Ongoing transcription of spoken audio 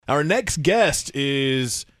Our next guest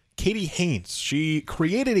is Katie Haynes. She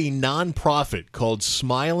created a nonprofit called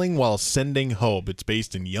Smiling While Sending Hope. It's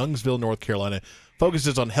based in Youngsville, North Carolina.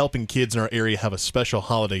 Focuses on helping kids in our area have a special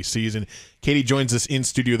holiday season. Katie joins us in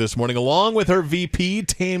studio this morning along with her VP,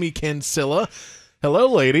 Tammy Kinsella. Hello,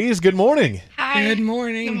 ladies. Good morning. Hi. Good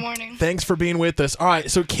morning. Good morning. Thanks for being with us. All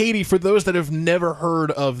right, so Katie, for those that have never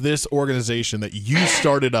heard of this organization that you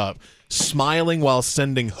started up, Smiling While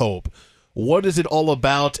Sending Hope, what is it all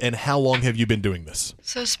about, and how long have you been doing this?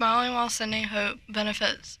 So Smiling While Sending Hope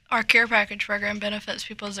benefits, our care package program benefits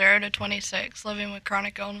people 0 to 26 living with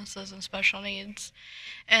chronic illnesses and special needs.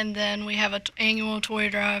 And then we have an annual toy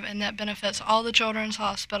drive, and that benefits all the children's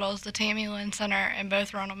hospitals, the Tammy Lynn Center, and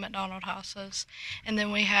both Ronald McDonald houses. And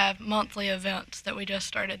then we have monthly events that we just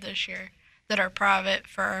started this year that are private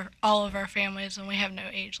for all of our families, and we have no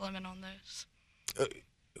age limit on those.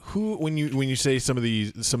 Who, when you say some of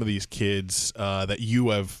these kids that you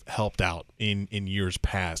have helped out in years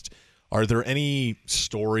past, are there any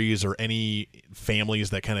stories or any families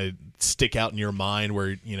that kind of stick out in your mind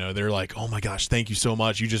where they're like, oh my gosh, thank you so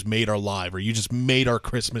much, you just made our life, or you just made our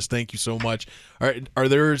Christmas, thank you so much? Are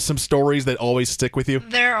there some stories that always stick with you?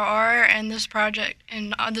 There are, and this project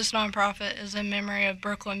and this nonprofit is in memory of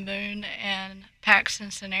Brooklyn Boone and Paxton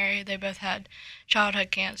Ceneri. They both had childhood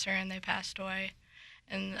cancer and they passed away.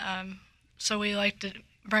 And so we like to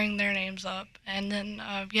bring their names up. And then,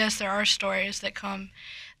 yes, there are stories that come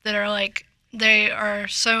that are like, they are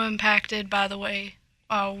so impacted by the way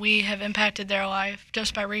we have impacted their life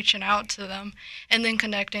just by reaching out to them and then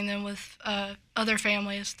connecting them with other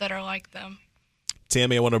families that are like them.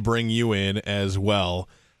 Tammy, I want to bring you in as well.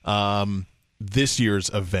 This year's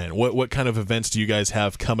event, what kind of events do you guys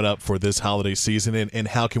have coming up for this holiday season, and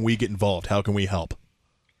how can we get involved? How can we help?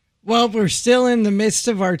 Well, we're still in the midst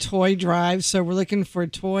of our toy drive, so we're looking for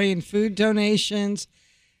toy and food donations,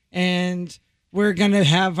 and we're going to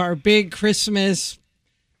have our big Christmas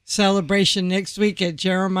celebration next week at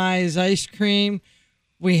Jeremiah's Ice Cream.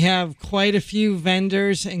 We have quite a few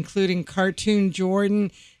vendors, including Cartoon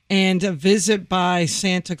Jordan and a visit by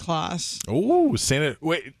Santa Claus. Oh,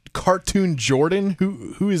 Cartoon Jordan?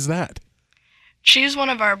 Who is that? She's one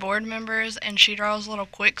of our board members, and she draws little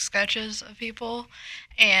quick sketches of people,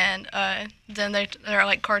 and then they're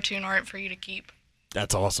like cartoon art for you to keep.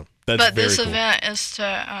 That's awesome. That's but very this cool. event is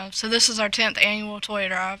to, so this is our 10th annual toy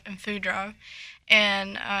drive and food drive,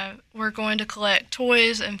 and we're going to collect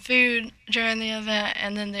toys and food during the event,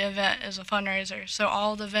 and then the event is a fundraiser. So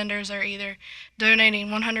all the vendors are either donating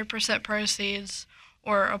 100% proceeds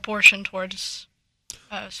or a portion towards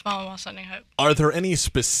Smiling While Sending Hope. Are there any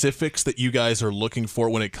specifics that you guys are looking for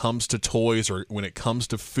when it comes to toys or when it comes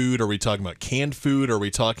to food? Are we talking about canned food? Are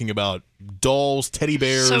we talking about dolls, teddy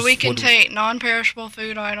bears? So we can take non-perishable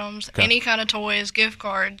food items, Okay. any kind of toys, gift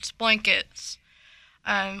cards, blankets.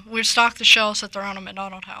 We stock the shelves at the Ronald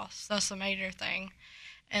McDonald house. That's the major thing.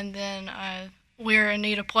 And then we're in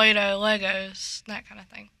need of Play-Doh, Legos, that kind of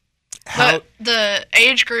thing. But the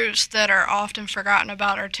age groups that are often forgotten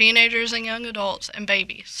about are teenagers and young adults and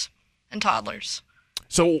babies and toddlers.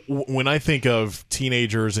 So when I think of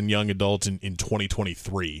teenagers and young adults in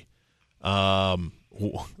 2023, what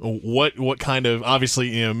kind of,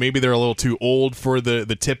 obviously, maybe they're a little too old for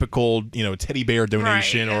the typical, teddy bear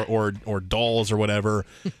donation, Right, yeah. or dolls or whatever.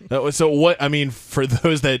 So what, I mean, for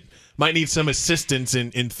those that might need some assistance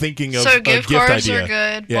in thinking of So a gift cards idea. are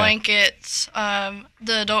good, Yeah. blankets,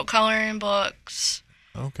 the adult coloring books.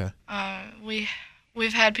 Okay.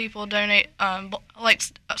 We've had people donate like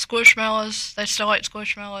Squishmallows. They still like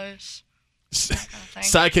Squishmallows. That kind of thing.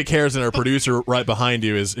 Sidekick Harrison, our producer right behind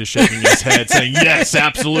you, is shaking his head saying, yes,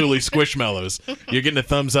 absolutely, Squishmallows. You're getting a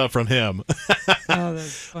thumbs up from him. Oh,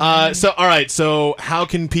 that's funny. All right, so how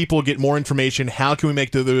can people get more information? How can we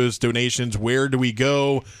make those donations? Where do we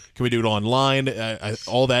go? Can we do it online?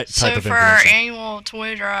 All that type of So for our information. annual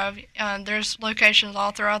toy drive, there's locations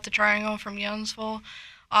all throughout the Triangle from Youngsville,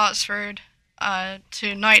 Oxford,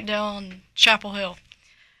 to Knightdale and Chapel Hill.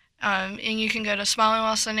 And you can go to Smiling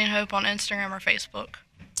While Sending Hope on Instagram or Facebook.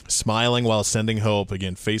 Smiling While Sending Hope.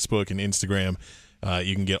 Again, Facebook and Instagram.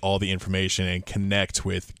 You can get all the information and connect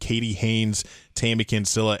with Katie Haynes, Tammy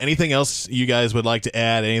Kinsella. Anything else you guys would like to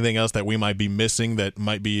add? Anything else that we might be missing that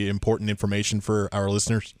might be important information for our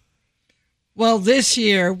listeners? Well, this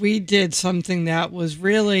year we did something that was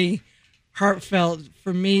really heartfelt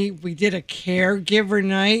for me. We did a caregiver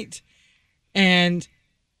night, and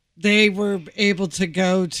they were able to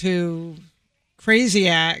go to Crazy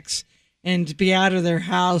Acts and be out of their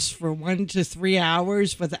house for 1 to 3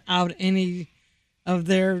 hours without any of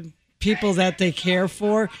their people that they care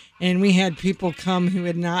for. And we had people come who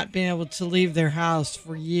had not been able to leave their house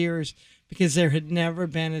for years because there had never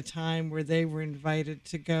been a time where they were invited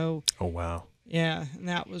to go. Oh, wow. Yeah, and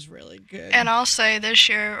that was really good. And I'll say this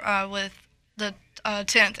year with the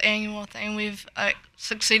 10th annual thing, we've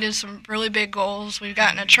succeeded some really big goals. We've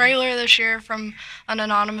gotten a trailer this year from an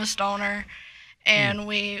anonymous donor, and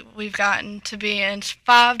we've gotten to be in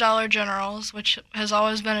 $5 Generals, which has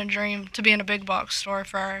always been a dream, to be in a big box store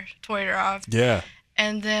for our toy drive. Yeah.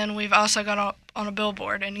 And then we've also got on a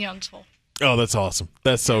billboard in Youngsville. Oh, that's awesome.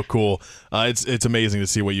 That's so cool. It's amazing to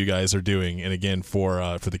see what you guys are doing, and again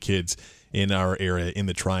for the kids in our area in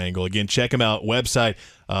the Triangle. Again, check them out, website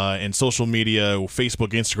and social media,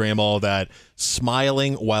 Facebook, Instagram, all that.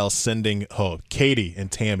 Smiling While Sending Hope. Katie and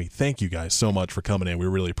Tammy, thank you guys so much for coming in. We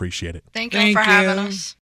really appreciate it. Thank you for having us.